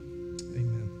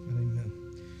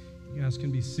guys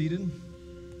can be seated.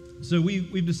 So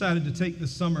we've decided to take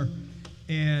this summer,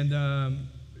 and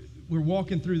we're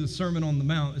walking through the Sermon on the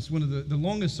Mount. It's one of the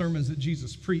longest sermons that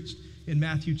Jesus preached in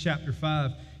Matthew chapter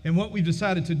 5. And what we've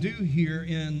decided to do here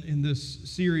in this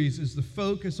series is to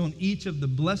focus on each of the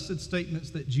blessed statements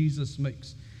that Jesus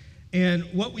makes. And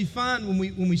what we find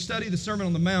when we study the Sermon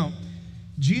on the Mount,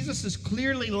 Jesus is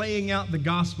clearly laying out the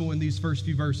gospel in these first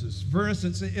few verses. For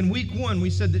instance, in week 1, we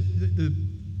said that the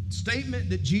statement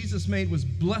that Jesus made was,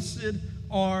 "Blessed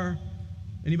are,"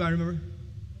 anybody remember?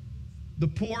 "The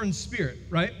poor in spirit,"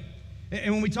 right?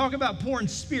 And when we talk about poor in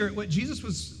spirit, what Jesus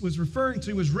was referring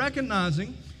to was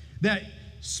recognizing that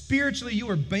spiritually you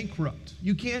are bankrupt.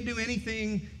 You can't do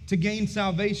anything to gain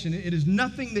salvation. It is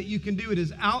nothing that you can do. It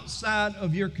is outside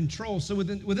of your control. So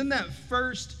within that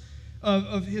first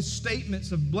of his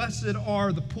statements of "blessed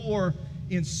are the poor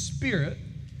in spirit,"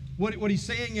 what he's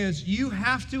saying is you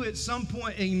have to at some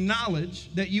point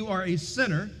acknowledge that you are a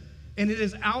sinner and it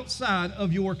is outside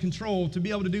of your control to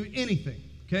be able to do anything,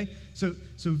 okay? So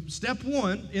step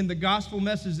 1 in the gospel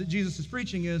message that Jesus is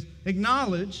preaching is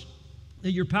acknowledge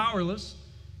that you're powerless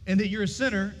and that you're a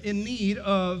sinner in need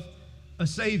of a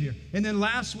Savior. And then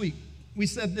last week, we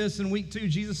said this in week 2,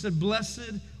 Jesus said,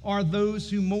 "Blessed are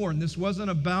those who mourn." This wasn't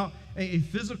about a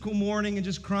physical mourning and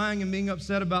just crying and being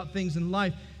upset about things in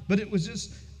life, but it was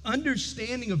just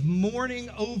understanding of mourning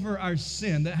over our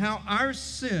sin, that how our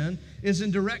sin is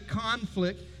in direct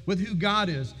conflict with who God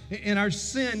is, and our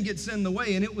sin gets in the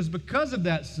way. And it was because of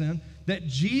that sin that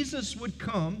Jesus would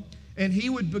come and he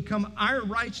would become our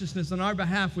righteousness on our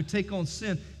behalf, would take on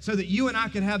sin so that you and I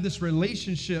could have this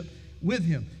relationship with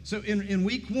him. So in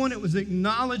week 1, it was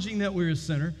acknowledging that we're a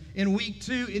sinner. In week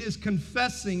 2, it is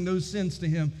confessing those sins to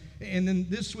him. And then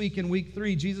this week in week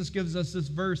 3, Jesus gives us this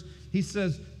verse. He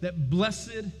says that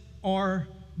blessed are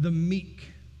the meek,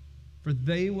 for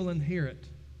they will inherit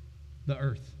the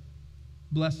earth.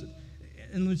 Blessed.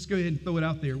 And let's go ahead and throw it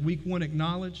out there. Week 1,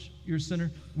 acknowledge you're a sinner.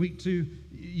 Week 2,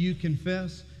 you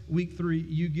confess. Week 3,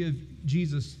 you give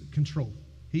Jesus control.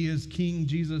 He is King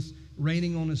Jesus,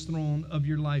 reigning on his throne of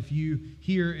your life. You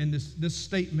hear in this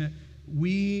statement,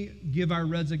 we give our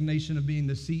resignation of being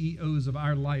the CEOs of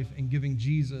our life and giving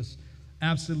Jesus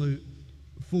absolute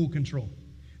full control.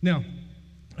 Now,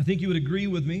 I think you would agree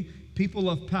with me, people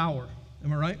love power.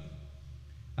 Am I right?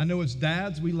 I know as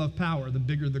dads, we love power. The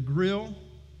bigger the grill,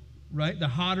 right? The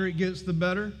hotter it gets, the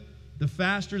better. The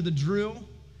faster the drill.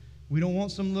 We don't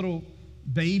want some little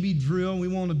baby drill. We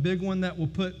want a big one that will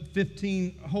put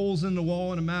 15 holes in the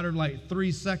wall in a matter of like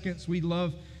 3 seconds. We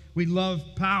love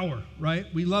power,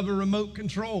 right? We love a remote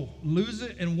control. Lose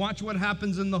it and watch what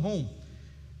happens in the home.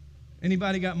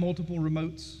 Anybody got multiple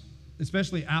remotes?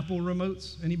 Especially Apple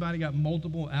remotes. Anybody got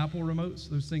multiple Apple remotes?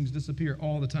 Those things disappear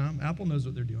all the time. Apple knows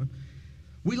what they're doing.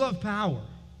 We love power.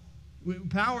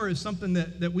 Power is something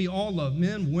that we all love.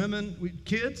 Men, women,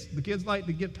 kids. The kids like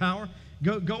to get power.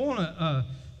 Go on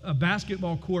a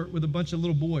basketball court with a bunch of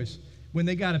little boys when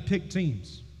they got to pick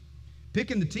teams.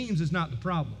 Picking the teams is not the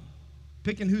problem.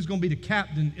 Picking who's going to be the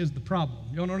captain is the problem.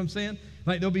 You know what I'm saying?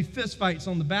 Like there'll be fist fights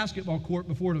on the basketball court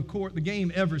before the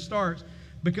game ever starts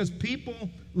because people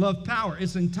love power.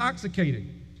 It's intoxicating.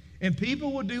 And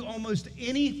people will do almost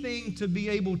anything to be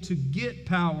able to get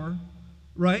power,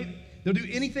 right? They'll do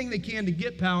anything they can to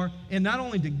get power, and not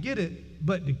only to get it,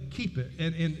 but to keep it.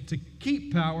 And to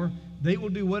keep power, they will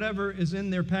do whatever is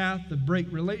in their path to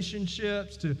break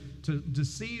relationships, to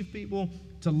deceive people,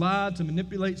 to lie, to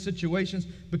manipulate situations,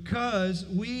 because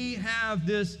we have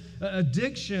this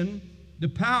addiction to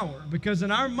power. Because in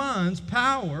our minds,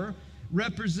 power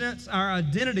represents our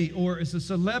identity, or it's a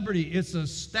celebrity, it's a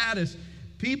status.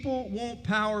 People want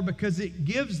power because it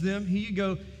gives them, here you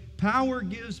go, power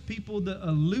gives people the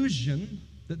illusion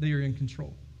that they are in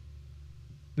control.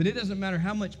 But it doesn't matter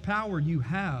how much power you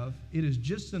have, it is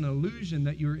just an illusion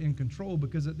that you're in control,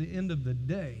 because at the end of the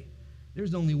day,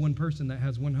 there's only one person that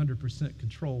has 100%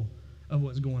 control of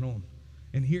what's going on.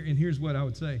 And here's what I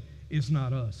would say, it's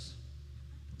not us.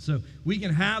 So we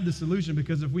can have this illusion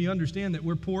because if we understand that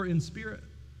we're poor in spirit,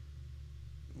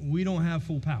 we don't have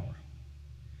full power.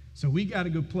 So we got to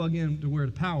go plug in to where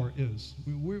the power is.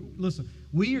 Listen,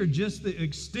 we are just the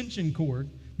extension cord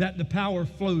that the power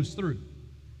flows through.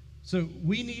 So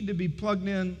we need to be plugged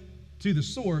in to the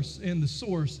source, and the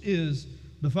source is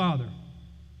the Father.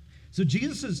 So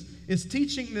Jesus is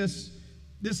teaching this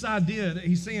idea that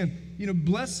he's saying,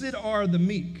 blessed are the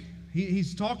meek.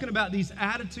 He's talking about these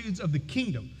attitudes of the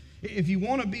kingdom. If you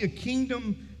want to be a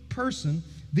kingdom person,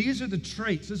 These are the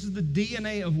traits. This is the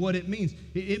DNA of what it means.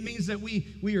 It means that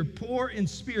we are poor in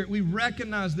spirit. We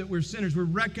recognize that we're sinners. We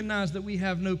recognize that we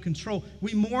have no control.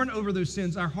 We mourn over those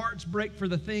sins. Our hearts break for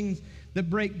the things that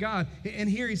break God. And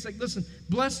here he's like, listen,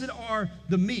 blessed are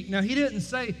the meek. Now, he didn't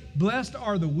say, blessed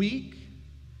are the weak.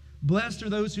 Blessed are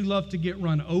those who love to get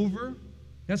run over.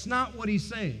 That's not what he's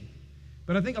saying.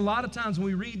 But I think a lot of times when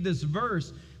we read this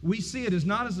verse, we see it as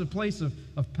not as a place of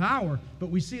power, but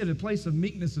we see it as a place of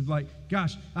meekness of like,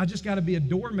 gosh, I just got to be a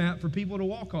doormat for people to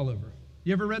walk all over.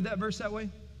 You ever read that verse that way?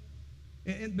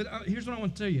 But here's what I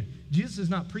want to tell you. Jesus is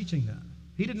not preaching that.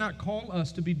 He did not call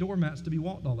us to be doormats to be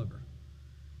walked all over.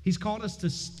 He's called us to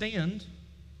stand,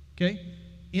 okay,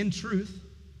 in truth,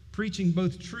 preaching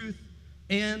both truth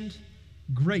and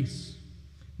grace.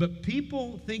 But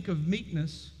people think of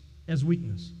meekness as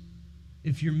weakness.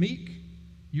 If you're meek,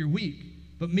 you're weak.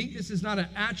 But meekness is not an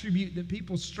attribute that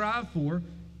people strive for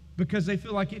because they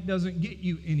feel like it doesn't get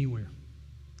you anywhere.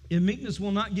 And meekness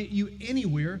will not get you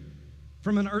anywhere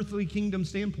from an earthly kingdom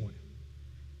standpoint.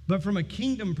 But from a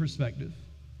kingdom perspective,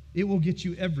 it will get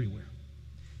you everywhere.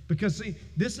 Because, see,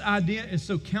 this idea is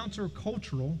so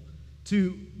countercultural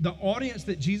to the audience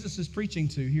that Jesus is preaching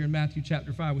to here in Matthew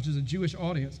chapter 5, which is a Jewish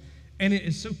audience. And it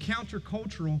is so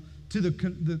countercultural to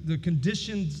the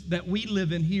conditions that we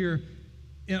live in here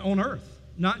on earth.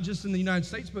 Not just in the United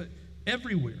States, but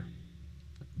everywhere.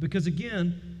 Because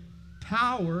again,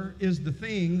 power is the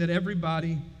thing that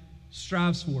everybody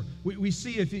strives for. We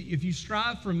see if you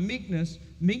strive for meekness,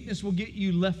 meekness will get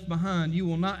you left behind. You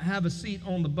will not have a seat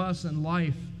on the bus in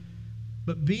life.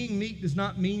 But being meek does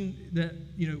not mean that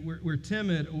we're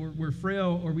timid or we're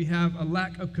frail or we have a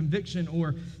lack of conviction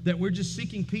or that we're just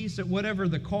seeking peace at whatever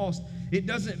the cost. It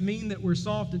doesn't mean that we're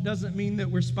soft. It doesn't mean that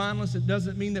we're spineless. It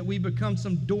doesn't mean that we become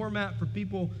some doormat for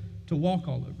people to walk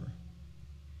all over.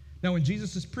 Now, when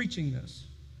Jesus is preaching this,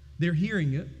 they're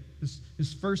hearing it.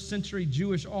 His first century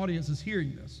Jewish audience is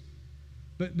hearing this.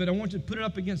 But I want you to put it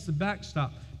up against the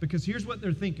backstop because here's what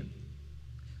they're thinking.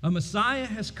 A Messiah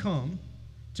has come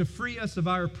to free us of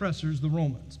our oppressors, the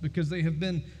Romans, because they have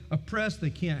been oppressed. They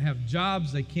can't have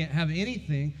jobs. They can't have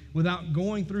anything without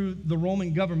going through the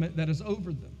Roman government that is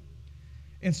over them.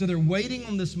 And so they're waiting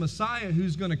on this Messiah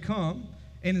who's going to come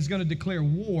and is going to declare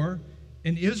war,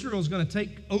 and Israel is going to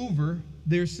take over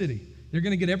their city. They're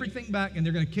going to get everything back, and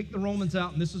they're going to kick the Romans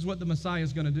out, and this is what the Messiah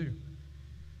is going to do.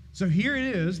 So here it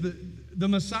is, the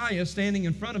Messiah standing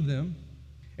in front of them,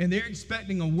 and they're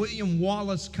expecting a William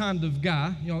Wallace kind of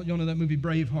guy. Y'all know that movie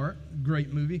Braveheart?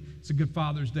 Great movie. It's a good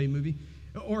Father's Day movie.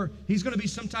 Or he's going to be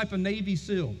some type of Navy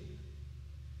SEAL.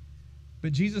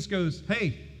 But Jesus goes,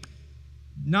 hey,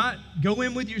 not go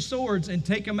in with your swords and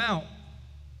take them out.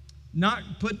 Not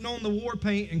putting on the war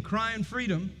paint and crying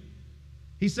freedom.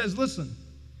 He says, listen,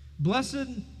 blessed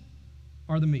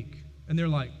are the meek. And they're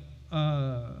like,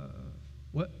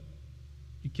 what?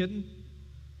 You kidding?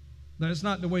 That's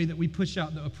not the way that we push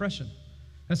out the oppression.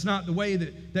 That's not the way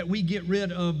that we get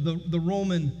rid of the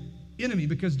Roman enemy.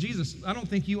 Because Jesus, I don't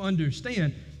think you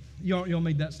understand. Y'all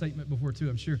made that statement before too,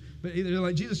 I'm sure. But they're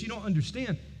like, Jesus, you don't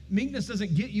understand. Meekness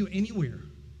doesn't get you anywhere.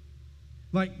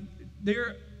 Like,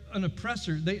 they're an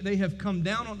oppressor. They have come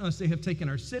down on us. They have taken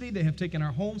our city. They have taken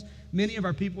our homes. Many of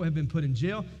our people have been put in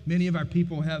jail. Many of our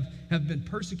people have been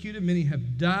persecuted. Many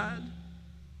have died.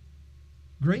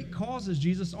 Great causes,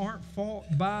 Jesus, aren't fought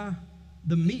by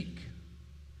the meek.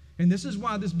 And this is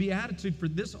why this beatitude for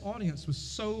this audience was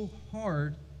so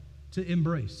hard to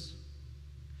embrace.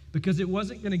 Because it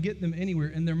wasn't going to get them anywhere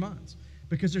in their minds.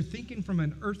 Because they're thinking from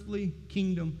an earthly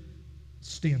kingdom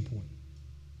standpoint.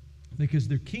 Because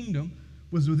their kingdom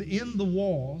was within the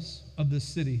walls of the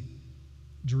city,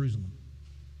 Jerusalem.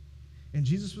 And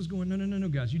Jesus was going, no,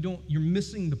 guys, you're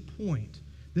missing the point.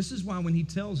 This is why when he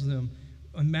tells them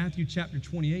in Matthew chapter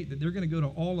 28 that they're going to go to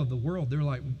all of the world, they're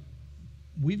like,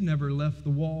 we've never left the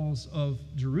walls of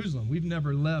Jerusalem. We've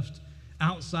never left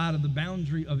outside of the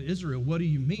boundary of Israel. What do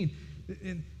you mean?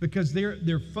 Because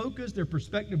their focus, their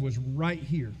perspective was right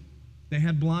here. They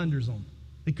had blinders on.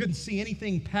 They couldn't see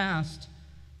anything past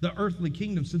the earthly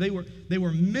kingdom. So they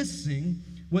were missing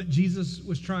what Jesus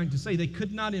was trying to say. They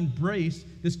could not embrace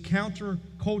this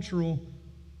counter-cultural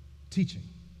teaching.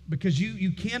 Because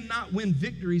you cannot win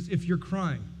victories if you're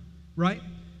crying, right?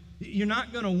 You're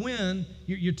not going to win.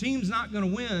 Your team's not going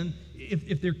to win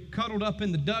if they're cuddled up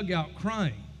in the dugout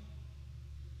crying.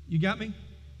 You got me?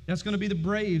 That's going to be the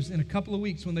Braves in a couple of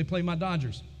weeks when they play my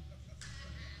Dodgers.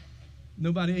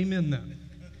 Nobody amen that.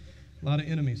 A lot of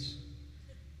enemies.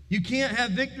 You can't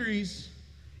have victories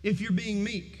if you're being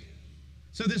meek.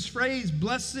 So this phrase,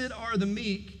 blessed are the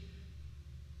meek,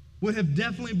 would have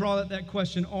definitely brought up that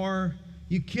question, are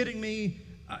you kidding me?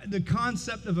 the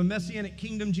concept of a messianic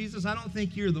kingdom, Jesus, I don't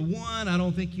think you're the one. I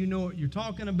don't think you know what you're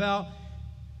talking about.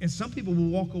 And some people will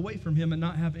walk away from him and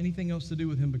not have anything else to do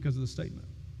with him because of the statement.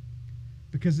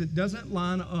 Because it doesn't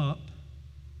line up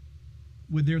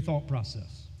with their thought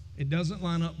process. It doesn't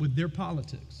line up with their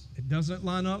politics. It doesn't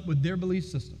line up with their belief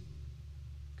system.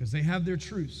 Because they have their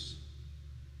truths.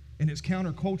 And it's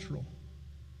countercultural.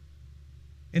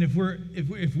 And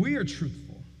if we are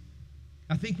truthful,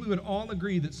 I think we would all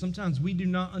agree that sometimes we do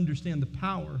not understand the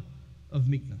power of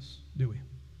meekness, do we?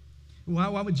 Why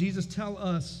would Jesus tell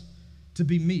us to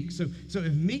be meek? So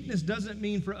if meekness doesn't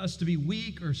mean for us to be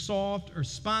weak or soft or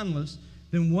spineless,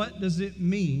 then what does it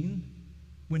mean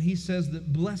when he says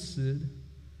that blessed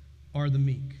are the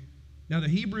meek? Now, the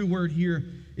Hebrew word here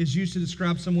is used to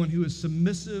describe someone who is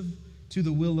submissive to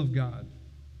the will of God.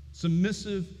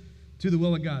 Submissive to the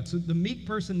will of God. So the meek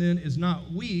person then is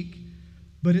not weak,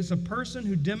 but it's a person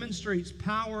who demonstrates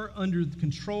power under the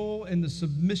control and the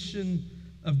submission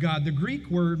of God. The Greek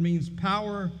word means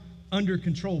power under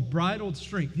control, bridled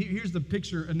strength. Here's the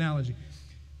picture analogy.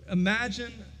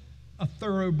 Imagine a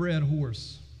thoroughbred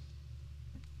horse.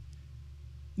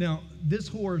 Now, this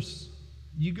horse,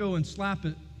 you go and slap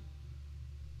it,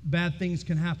 bad things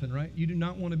can happen, right? You do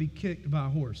not want to be kicked by a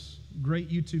horse. Great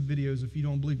YouTube videos if you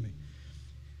don't believe me.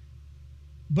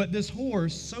 But this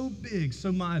horse, so big,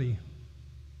 so mighty,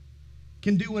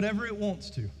 can do whatever it wants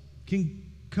to, can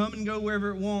come and go wherever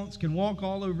it wants, can walk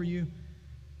all over you,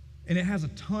 and it has a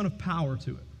ton of power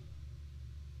to it.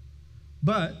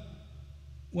 But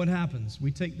what happens?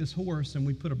 We take this horse and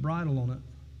we put a bridle on it,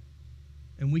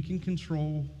 and we can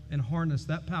control and harness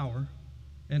that power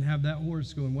and have that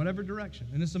horse go in whatever direction.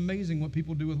 And it's amazing what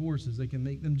people do with horses. They can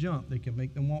make them jump. They can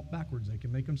make them walk backwards. They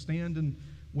can make them stand and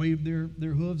wave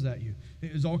their hooves at you.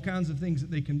 There's all kinds of things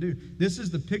that they can do. This is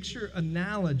the picture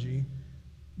analogy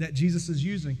that Jesus is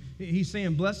using. He's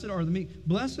saying, blessed are the meek.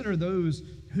 Blessed are those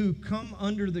who come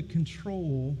under the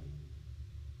control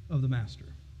of the master.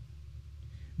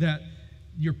 That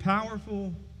you're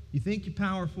powerful, you think you're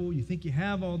powerful, you think you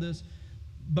have all this,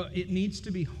 but it needs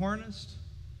to be harnessed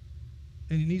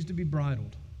and it needs to be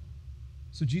bridled.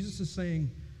 So Jesus is saying,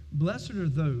 blessed are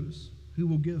those who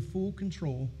will give full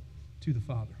control to the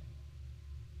Father.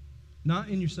 Not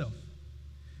in yourself.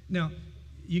 Now,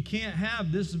 you can't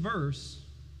have this verse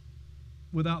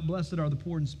without blessed are the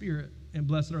poor in spirit and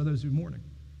blessed are those who are mourning.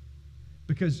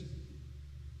 Because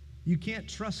you can't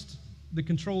trust the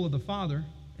control of the Father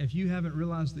if you haven't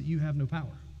realized that you have no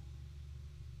power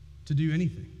to do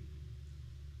anything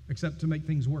except to make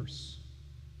things worse.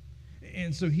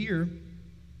 And so here,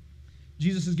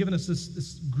 Jesus has given us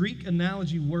this Greek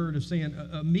analogy word of saying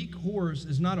a meek horse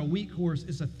is not a weak horse,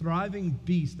 it's a thriving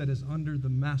beast that is under the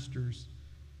master's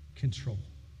control.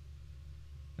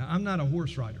 Now, I'm not a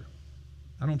horse rider.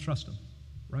 I don't trust him,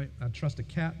 right? I trust a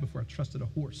cat before I trusted a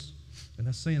horse, and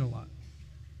that's saying a lot.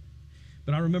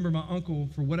 But I remember my uncle,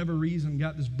 for whatever reason,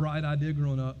 got this bright idea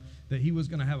growing up that he was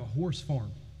going to have a horse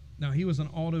farm. Now, he was an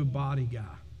auto body guy,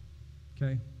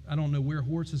 okay? I don't know where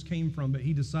horses came from, but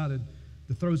he decided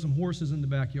to throw some horses in the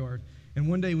backyard. And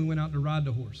one day we went out to ride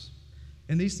the horse.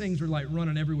 And these things were like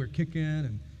running everywhere, kicking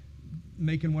and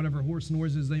making whatever horse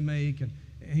noises they make. And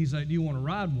he's like, do you want to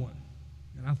ride one?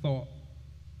 And I thought,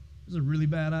 this is a really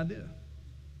bad idea.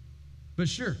 But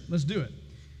sure, let's do it.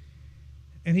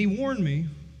 And he warned me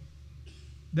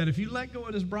that if you let go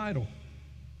of this bridle,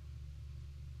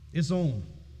 it's on.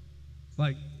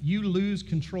 Like, you lose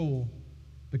control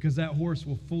because that horse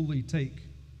will fully take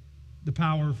the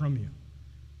power from you.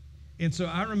 And so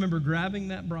I remember grabbing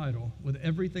that bridle with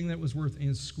everything that was worth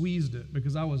and squeezed it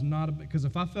because I was not, because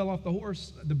if I fell off the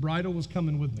horse, the bridle was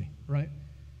coming with me, right?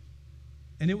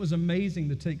 And it was amazing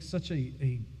to take such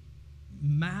a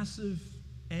massive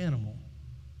animal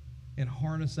and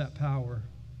harness that power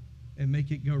and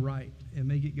make it go right and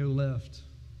make it go left,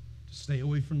 to stay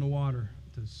away from the water,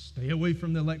 to stay away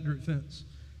from the electric fence,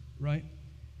 right?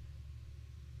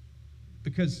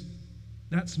 Because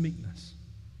that's meekness.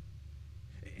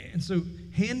 And so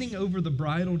handing over the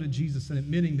bridle to Jesus and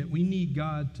admitting that we need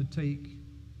God to take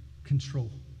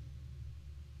control.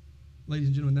 Ladies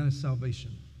and gentlemen, that is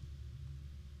salvation.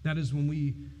 That is when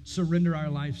we surrender our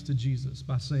lives to Jesus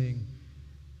by saying,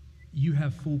 you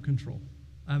have full control.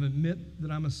 I admit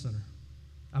that I'm a sinner.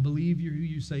 I believe you're who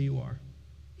you say you are.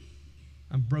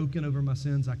 I'm broken over my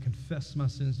sins. I confess my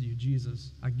sins to you.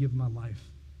 Jesus, I give my life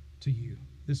to you.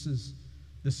 This is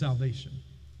the salvation.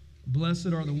 Blessed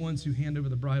are the ones who hand over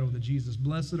the bridle to Jesus.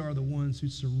 Blessed are the ones who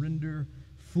surrender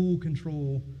full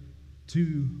control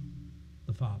to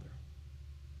the Father.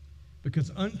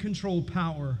 Because uncontrolled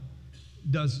power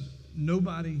does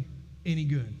nobody any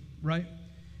good, right?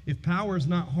 If power is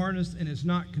not harnessed and it's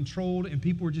not controlled and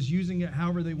people are just using it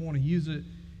however they want to use it,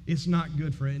 it's not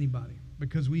good for anybody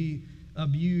because we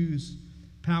abuse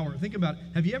power. Think about it.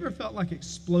 Have you ever felt like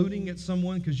exploding at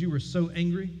someone because you were so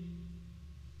angry?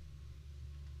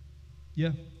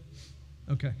 Yeah?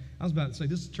 Okay. I was about to say,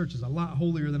 this church is a lot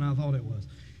holier than I thought it was.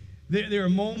 There are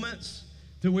moments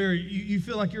to where you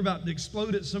feel like you're about to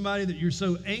explode at somebody, that you're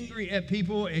so angry at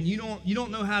people and you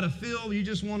don't know how to feel. You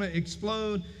just want to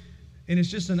explode. And it's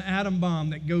just an atom bomb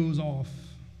that goes off.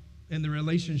 And the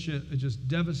relationship is just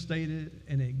devastated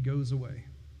and it goes away.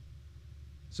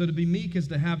 So to be meek is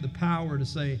to have the power to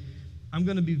say, I'm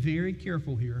going to be very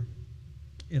careful here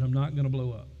and I'm not going to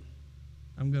blow up.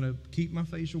 I'm going to keep my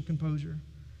facial composure.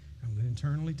 I'm going to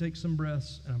internally take some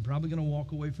breaths, and I'm probably going to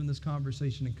walk away from this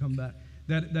conversation and come back.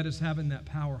 That is having that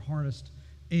power harnessed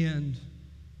and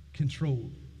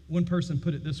controlled. One person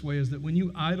put it this way, is that when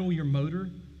you idle your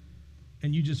motor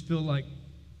and you just feel like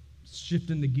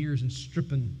shifting the gears and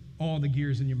stripping all the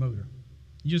gears in your motor,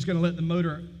 you're just going to let the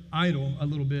motor idle a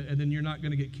little bit, and then you're not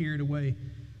going to get carried away.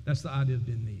 That's the idea of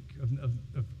being meek,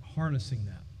 of harnessing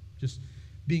that, just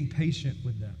being patient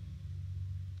with that.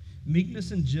 Meekness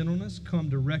and gentleness come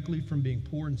directly from being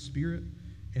poor in spirit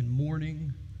and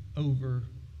mourning over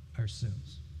our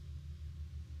sins.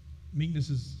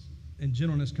 Meekness and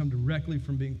gentleness come directly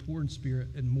from being poor in spirit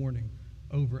and mourning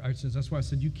over our sins. That's why I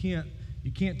said you can't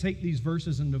take these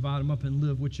verses and divide them up and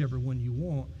live whichever one you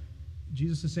want.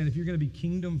 Jesus is saying if you're going to be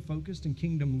kingdom focused and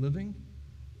kingdom living,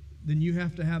 then you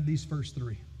have to have these first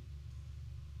three.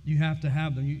 You have to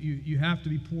have them. You have to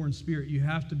be poor in spirit. You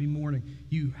have to be mourning.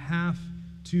 You have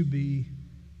to be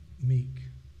meek.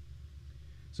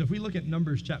 So if we look at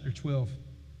Numbers chapter 12,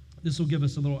 this will give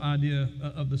us a little idea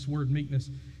of this word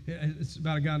meekness. It's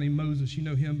about a guy named Moses. You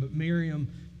know him, but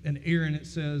Miriam and Aaron, it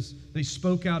says, they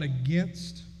spoke out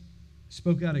against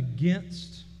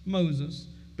Moses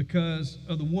because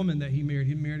of the woman that he married.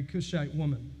 He married a Cushite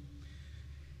woman.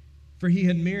 For he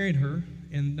had married her,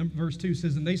 and verse 2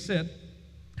 says, and they said,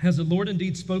 has the Lord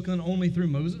indeed spoken only through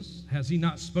Moses? Has he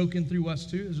not spoken through us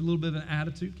too? There's a little bit of an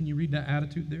attitude. Can you read that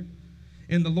attitude there?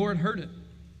 And the Lord heard it.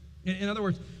 In other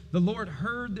words, the Lord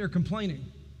heard their complaining.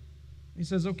 He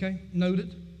says, okay,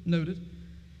 noted.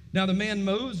 Now the man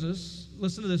Moses,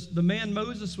 listen to this, the man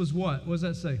Moses was what? What does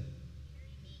that say?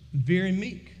 Very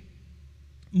meek.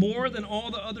 More than all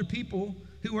the other people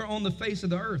who were on the face of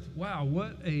the earth. Wow,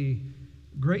 what a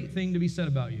great thing to be said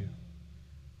about you.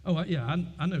 Oh, yeah,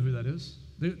 I know who that is.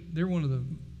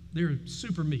 They're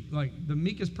super meek, like the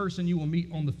meekest person you will meet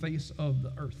on the face of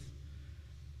the earth.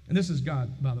 And this is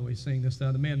God, by the way, saying this.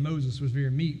 The man Moses was very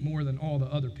meek, more than all the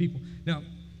other people. Now,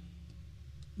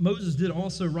 Moses did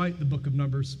also write the book of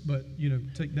Numbers, but,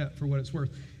 take that for what it's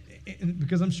worth.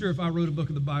 Because I'm sure if I wrote a book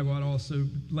of the Bible, I'd also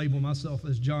label myself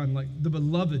as John, like the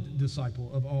beloved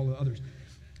disciple of all the others.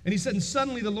 And he said, and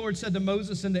suddenly the Lord said to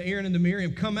Moses and to Aaron and to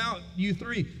Miriam, come out, you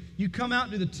three. You come out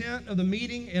to the tent of the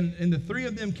meeting, and the three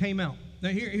of them came out. Now,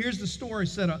 here's the story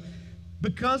set up.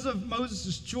 Because of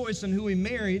Moses' choice and who he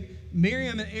married,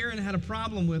 Miriam and Aaron had a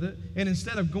problem with it, and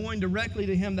instead of going directly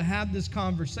to him to have this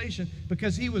conversation,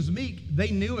 because he was meek,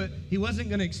 they knew it, he wasn't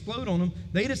going to explode on them,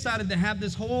 they decided to have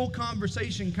this whole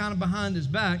conversation kind of behind his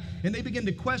back, and they began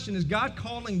to question, is God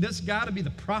calling this guy to be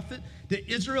the prophet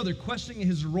to Israel? They're questioning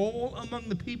his role among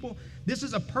the people. This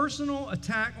is a personal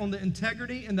attack on the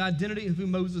integrity and the identity of who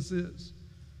Moses is.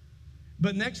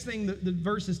 But next thing the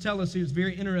verses tell us here is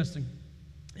very interesting.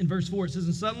 In verse 4, it says,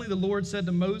 and suddenly the Lord said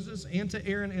to Moses and to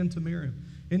Aaron and to Miriam.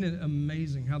 Isn't it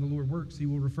amazing how the Lord works? He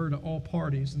will refer to all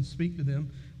parties and speak to them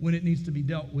when it needs to be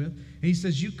dealt with. And he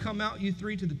says, you come out, you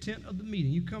three, to the tent of the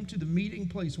meeting. You come to the meeting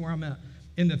place where I'm at.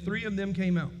 And the three of them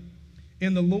came out.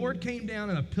 And the Lord came down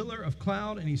in a pillar of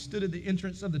cloud, and he stood at the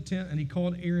entrance of the tent, and he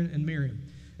called Aaron and Miriam.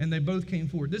 And they both came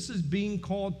forward. This is being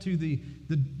called to the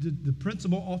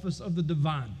principal office of the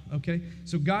divine, okay?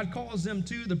 So God calls them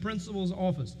to the principal's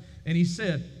office. And he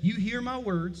said, you hear my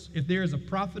words. If there is a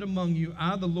prophet among you,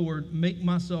 I, the Lord, make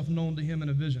myself known to him in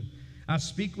a vision. I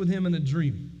speak with him in a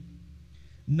dream.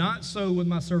 Not so with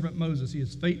my servant Moses. He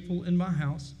is faithful in my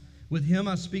house. With him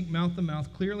I speak mouth to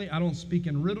mouth clearly. I don't speak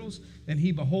in riddles. And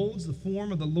he beholds the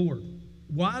form of the Lord.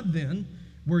 Why then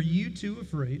were you two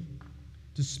afraid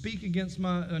to speak against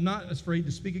not afraid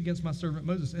to speak against my servant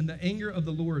Moses? And the anger of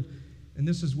the Lord, and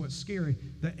this is what's scary,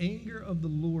 the anger of the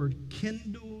Lord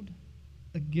kindled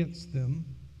against them.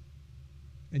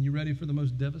 And you ready for the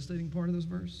most devastating part of this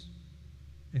verse?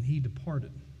 And he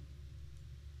departed,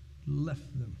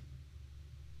 left them.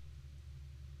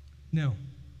 Now,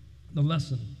 the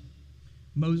lesson,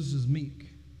 Moses is meek.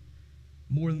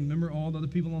 More than, remember, all the other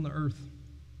people on the earth.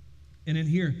 And in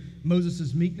here,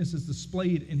 Moses' meekness is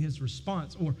displayed in his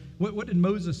response. Or what did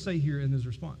Moses say here in his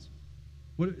response?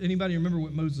 Anybody remember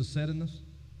what Moses said in this?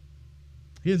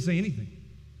 He didn't say anything,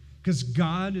 because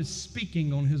God is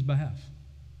speaking on his behalf.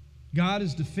 God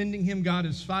is defending him. God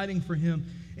is fighting for him.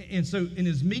 And so in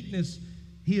his meekness,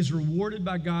 he is rewarded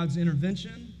by God's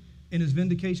intervention in his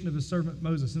vindication of his servant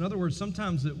Moses. In other words,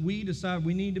 sometimes that we decide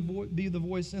we need to be the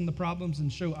voice in the problems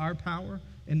and show our power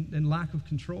and lack of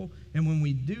control. And when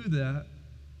we do that,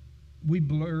 we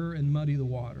blur and muddy the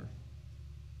water.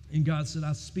 And God said,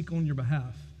 I speak on your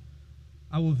behalf.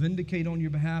 I will vindicate on your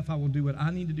behalf. I will do what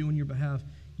I need to do on your behalf.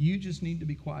 You just need to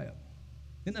be quiet.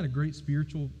 Isn't that a great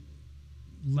spiritual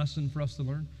lesson for us to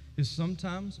learn? Is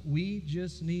sometimes we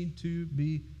just need to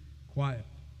be quiet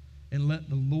and let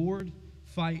the Lord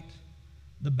fight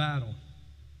the battle.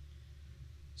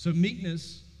 So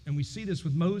meekness, and we see this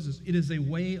with Moses, it is a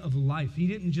way of life. He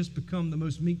didn't just become the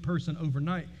most meek person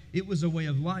overnight. It was a way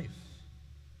of life.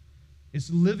 It's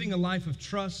living a life of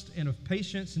trust and of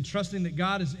patience and trusting that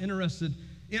God is interested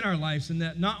in our lives, and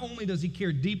that not only does he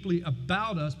care deeply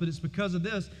about us, but it's because of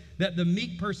this that the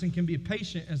meek person can be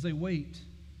patient as they wait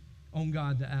on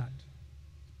God to act.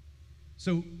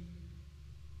 So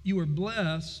you are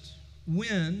blessed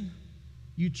when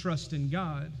you trust in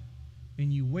God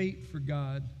and you wait for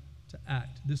God to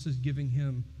act. This is giving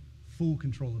him full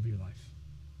control of your life.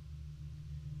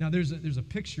 Now there's a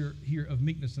picture here of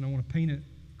meekness, and I want to paint it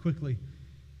quickly.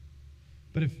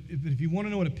 But if you want to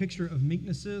know what a picture of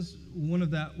meekness is, one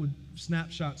of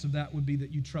snapshots of that would be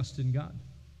that you trust in God,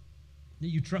 that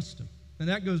you trust him. And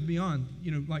that goes beyond,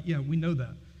 we know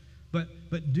that.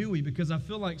 But do we? Because I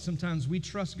feel like sometimes we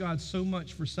trust God so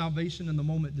much for salvation in the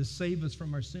moment to save us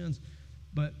from our sins,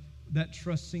 but that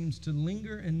trust seems to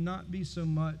linger and not be so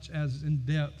much as in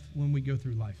depth when we go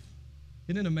through life.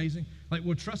 Isn't it amazing? Like,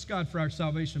 we'll trust God for our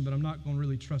salvation, but I'm not going to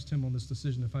really trust him on this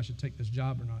decision if I should take this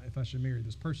job or not, if I should marry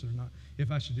this person or not,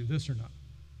 if I should do this or not.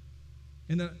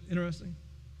 Isn't that interesting?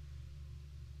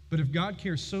 But if God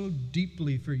cares so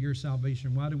deeply for your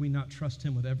salvation, why do we not trust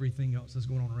him with everything else that's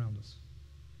going on around us?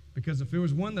 Because if there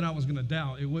was one that I was going to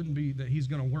doubt, it wouldn't be that he's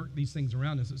going to work these things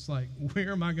around us. It's like,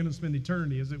 where am I going to spend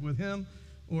eternity? Is it with him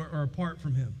or apart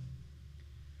from him?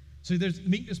 So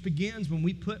meekness begins when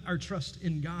we put our trust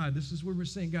in God. This is where we're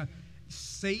saying, God,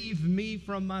 save me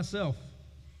from myself.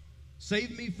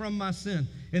 Save me from my sin.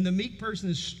 And the meek person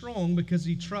is strong because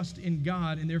he trusts in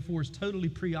God and therefore is totally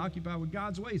preoccupied with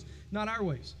God's ways, not our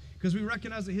ways. Because we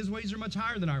recognize that his ways are much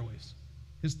higher than our ways.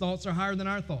 His thoughts are higher than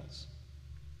our thoughts.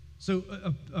 So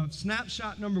a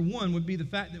snapshot number one would be the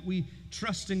fact that we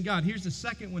trust in God. Here's the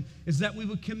second one, is that we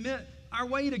would commit our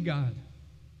way to God.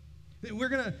 That we're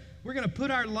gonna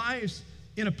put our lives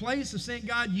in a place of saying,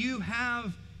 God, you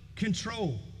have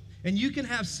control. And you can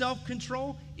have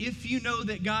self-control if you know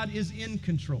that God is in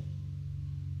control.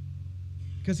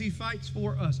 Because he fights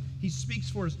for us. He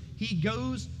speaks for us. He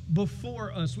goes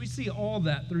before us. We see all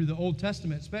that through the Old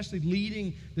Testament, especially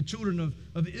leading the children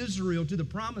of Israel to the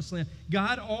promised land.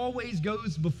 God always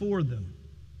goes before them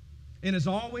and is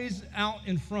always out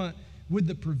in front with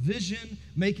the provision,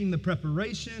 making the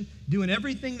preparation, doing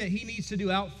everything that he needs to do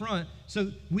out front.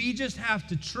 So we just have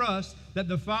to trust that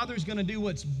the Father's going to do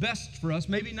what's best for us.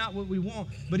 Maybe not what we want,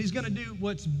 but he's going to do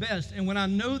what's best. And when I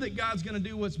know that God's going to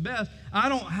do what's best, I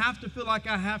don't have to feel like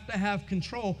I have to have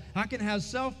control. I can have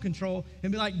self-control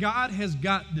and be like, God has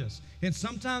got this. And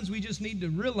sometimes we just need to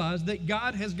realize that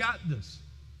God has got this.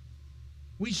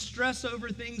 We stress over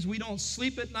things. We don't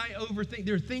sleep at night over things.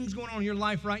 There are things going on in your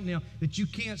life right now that you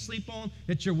can't sleep on,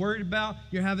 that you're worried about,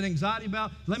 you're having anxiety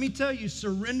about. Let me tell you,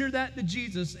 surrender that to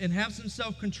Jesus and have some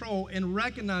self-control and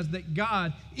recognize that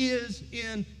God is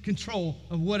in control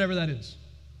of whatever that is.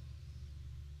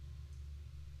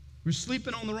 We're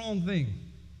sleeping on the wrong thing.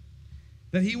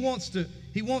 That he wants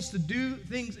to do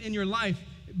things in your life,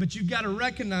 but you've got to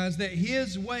recognize that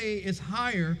his way is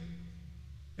higher.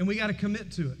 And we got to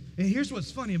commit to it. And here's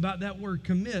what's funny about that word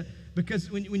commit, because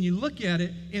when you look at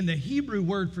it, in the Hebrew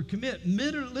word for commit,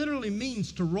 literally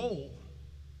means to roll.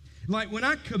 Like when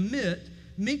I commit,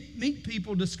 meek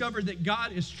people discover that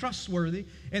God is trustworthy,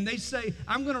 and they say,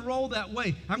 I'm going to roll that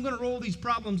way. I'm going to roll these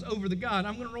problems over to God.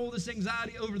 I'm going to roll this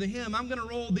anxiety over to him. I'm going to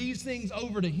roll these things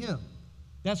over to him.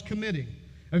 That's committing,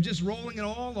 of just rolling it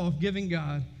all off, giving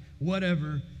God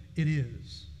whatever it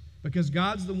is. Because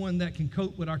God's the one that can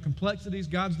cope with our complexities.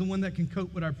 God's the one that can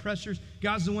cope with our pressures.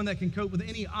 God's the one that can cope with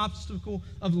any obstacle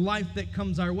of life that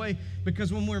comes our way.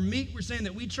 Because when we're meek, we're saying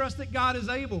that we trust that God is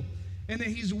able and that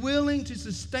he's willing to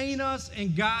sustain us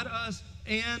and guide us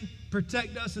and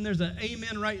protect us. And there's an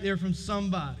amen right there from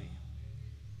somebody.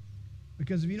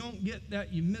 Because if you don't get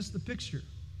that, you miss the picture.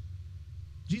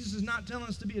 Jesus is not telling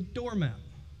us to be a doormat.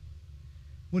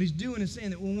 What he's doing is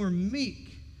saying that when we're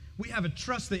meek, we have a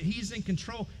trust that he's in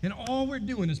control, and all we're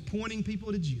doing is pointing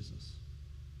people to Jesus.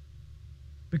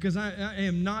 Because I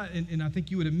am not, and I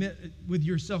think you would admit with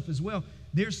yourself as well,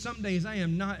 there's some days I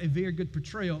am not a very good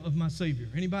portrayal of my Savior.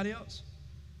 Anybody else?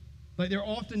 Like there are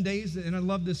often days, and I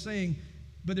love this saying,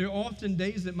 but there are often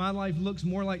days that my life looks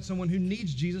more like someone who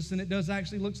needs Jesus than it does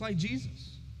actually looks like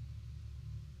Jesus.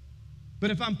 But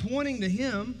if I'm pointing to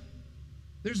him,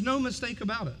 there's no mistake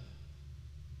about it.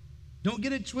 Don't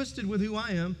get it twisted with who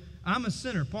I am. I'm a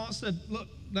sinner. Paul said, look,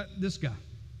 this guy.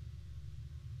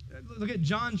 Look at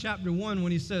John chapter 1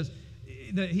 when he says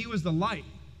that he was the light.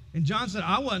 And John said,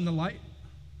 I wasn't the light.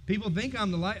 People think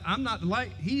I'm the light. I'm not the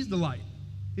light. He's the light.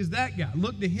 He's that guy.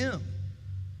 Look to him.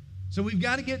 So we've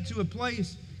got to get to a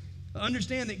place,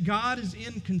 understand that God is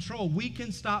in control. We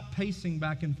can stop pacing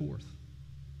back and forth.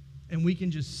 And we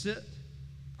can just sit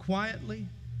quietly,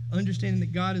 understanding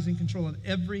that God is in control of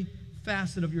every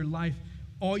facet of your life.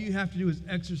 All you have to do is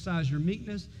exercise your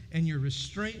meekness and your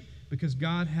restraint, because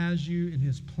God has you in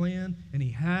his plan and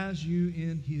he has you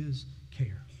in his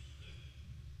care.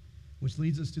 Which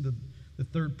leads us to the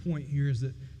third point here, is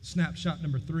that snapshot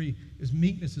number 3 is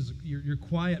meekness is you're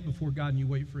quiet before God and you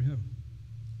wait for him.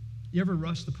 You ever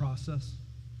rush the process?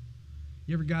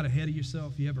 You ever got ahead of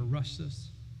yourself? You ever rushed this?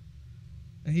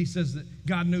 And he says that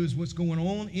God knows what's going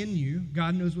on in you.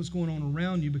 God knows what's going on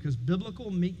around you, because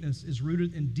biblical meekness is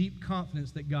rooted in deep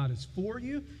confidence that God is for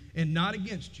you and not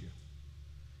against you.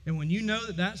 And when you know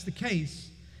that that's the case,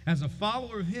 as a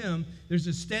follower of him, there's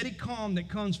a steady calm that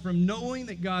comes from knowing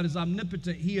that God is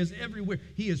omnipotent. He is everywhere.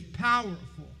 He is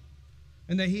powerful.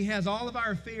 And that he has all of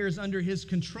our affairs under his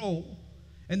control.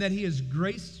 And that he is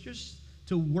gracious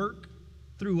to work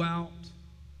throughout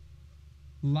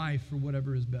life for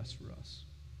whatever is best for us.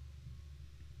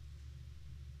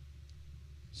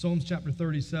 Psalms chapter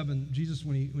 37, Jesus,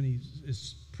 when he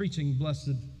is preaching,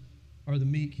 blessed are the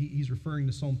meek, he's referring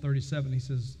to Psalm 37. He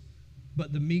says,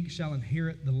 but the meek shall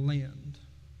inherit the land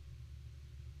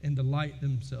and delight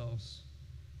themselves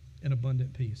in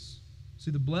abundant peace.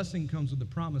 See, the blessing comes with the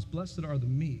promise. Blessed are the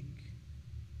meek.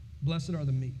 Blessed are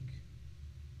the meek,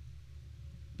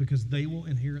 because they will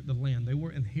inherit the land. They will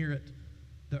inherit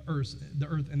the earth,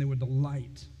 and they will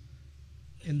delight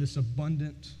in this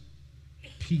abundant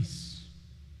peace.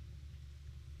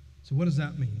 So what does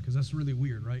that mean? Because that's really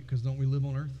weird, right? Because don't we live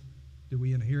on earth? Did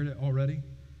we inherit it already?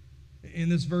 In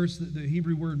this verse, the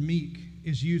Hebrew word meek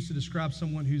is used to describe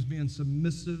someone who's being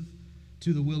submissive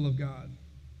to the will of God.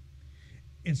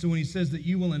 And so when he says that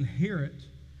you will inherit,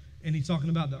 and he's talking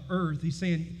about the earth, he's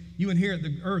saying you inherit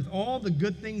the earth, all the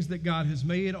good things that God has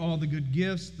made, all the good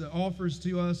gifts that offers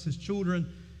to us, his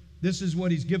children. This is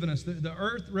what he's given us. The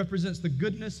earth represents the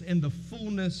goodness and the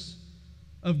fullness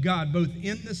of God, both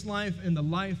in this life and the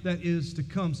life that is to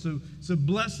come. So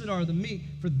blessed are the meek,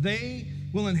 for they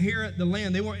will inherit the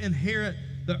land. They will inherit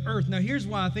the earth. Now, here's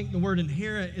why I think the word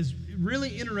inherit is really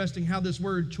interesting, how this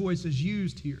word choice is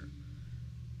used here.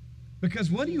 Because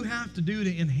what do you have to do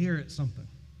to inherit something?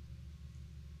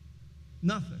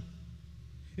 Nothing.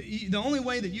 The only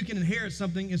way that you can inherit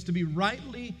something is to be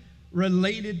rightly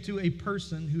related to a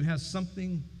person who has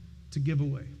something to give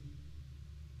away.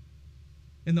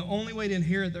 And the only way to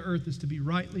inherit the earth is to be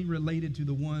rightly related to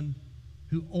the one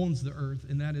who owns the earth,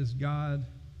 and that is God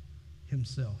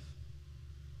himself.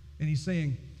 And he's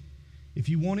saying, if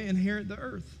you want to inherit the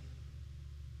earth,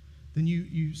 then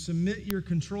you submit your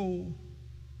control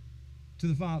to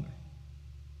the Father.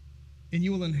 And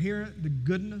you will inherit the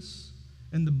goodness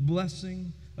and the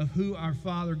blessing of who our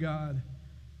Father God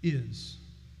is.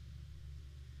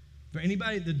 For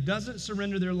anybody that doesn't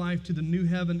surrender their life to the new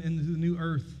heaven and to the new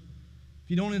earth, if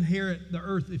you don't inherit the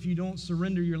earth, if you don't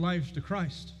surrender your life to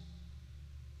Christ,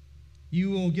 you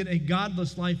will get a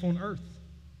godless life on earth.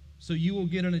 So you will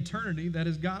get an eternity that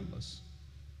is godless.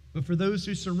 But for those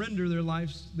who surrender their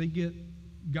lives, they get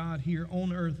God here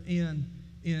on earth and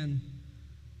in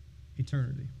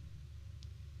eternity.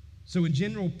 So in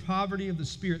general, poverty of the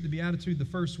spirit, the beatitude, the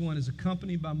first one, is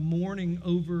accompanied by mourning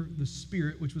over the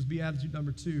spirit, which was beatitude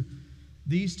number 2.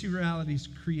 These two realities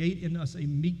create in us a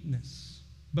meekness,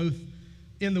 both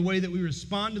in the way that we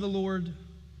respond to the Lord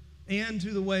and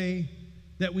to the way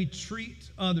that we treat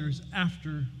others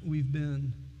after we've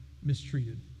been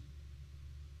mistreated.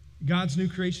 God's new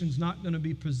creation is not going to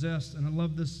be possessed, and I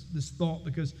love this thought,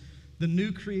 because the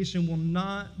new creation will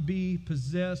not be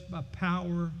possessed by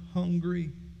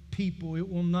power-hungry people.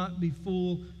 It will not be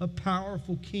full of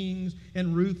powerful kings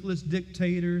and ruthless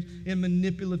dictators and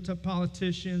manipulative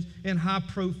politicians and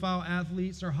high-profile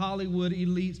athletes or Hollywood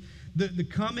elites. The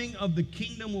coming of the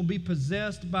kingdom will be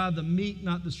possessed by the meek,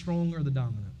 not the strong or the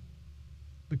dominant.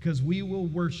 Because we will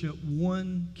worship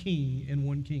one king and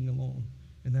one king alone,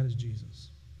 and that is Jesus.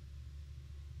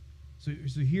 So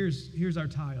here's our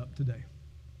tie-up today.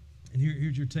 And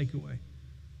here's your takeaway.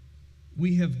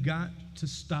 We have got to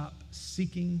stop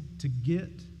seeking to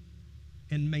get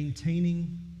and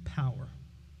maintaining power.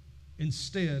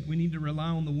 Instead, we need to rely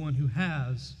on the one who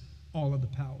has all of the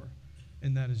power,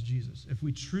 and that is Jesus. If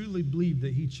we truly believe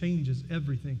that he changes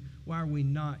everything, why are we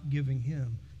not giving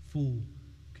him full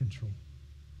control?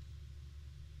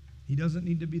 He doesn't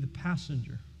need to be the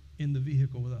passenger in the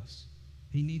vehicle with us.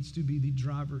 He needs to be the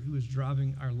driver who is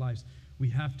driving our lives. We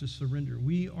have to surrender.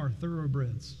 We are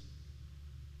thoroughbreds,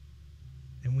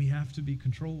 and we have to be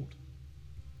controlled.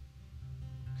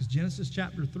 Because Genesis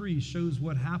chapter 3 shows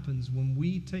what happens when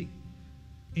we take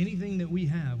anything that we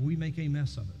have, we make a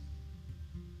mess of it.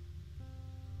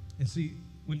 And see,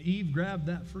 when Eve grabbed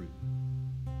that fruit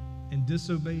and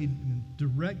disobeyed, in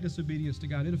direct disobedience to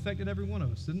God, it affected every one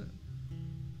of us, didn't it?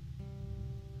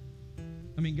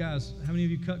 I mean, guys, how many of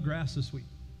you cut grass this week?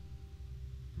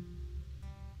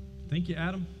 Thank you,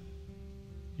 Adam.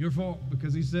 Your fault,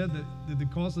 because he said that the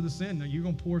cause of the sin, that you're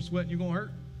going to pour sweat and you're going to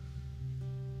hurt.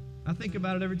 I think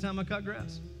about it every time I cut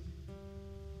grass.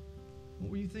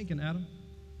 What were you thinking, Adam?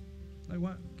 Like,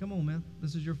 what? Come on, man.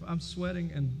 This is I'm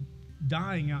sweating and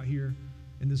dying out here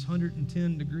in this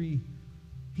 110-degree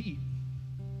heat.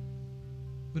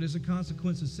 But it's a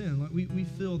consequence of sin. Like we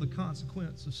feel the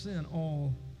consequence of sin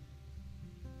all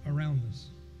around us.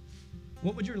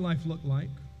 What would your life look like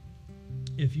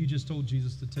if you just told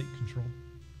Jesus to take control,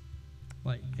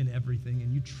 like in everything,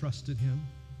 and you trusted him?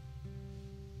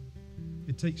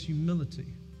 It takes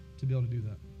humility to be able to do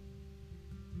that.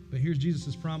 But here's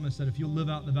Jesus' promise that if you'll live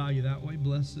out the value that way,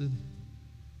 blessed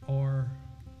are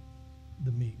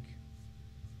the meek.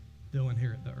 They'll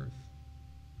inherit the earth.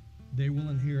 They will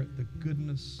inherit the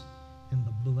goodness and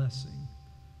the blessing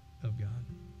of God.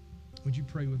 Would you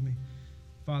pray with me?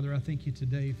 Father, I thank you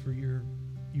today for your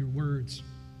words.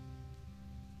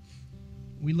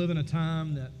 We live in a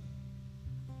time that,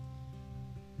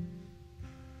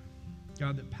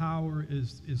 God, that power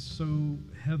is so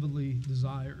heavily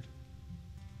desired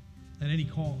at any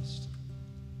cost.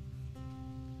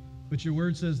 But your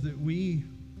word says that we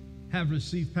have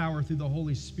received power through the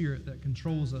Holy Spirit that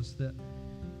controls us,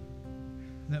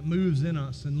 that moves in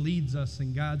us and leads us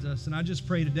and guides us. And I just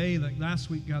pray today, like last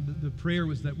week, God, the prayer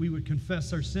was that we would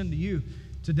confess our sin to you.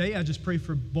 Today, I just pray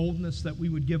for boldness that we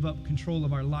would give up control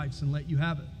of our lives and let you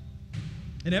have it.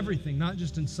 In everything, not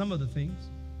just in some of the things,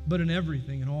 but in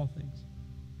everything, in all things.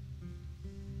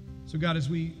 So God, as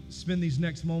we spend these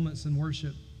next moments in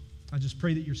worship, I just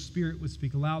pray that your Spirit would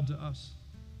speak aloud to us.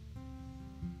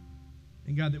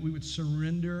 And God, that we would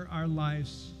surrender our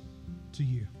lives to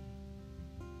you.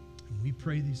 And we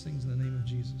pray these things in the name of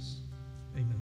Jesus. Amen.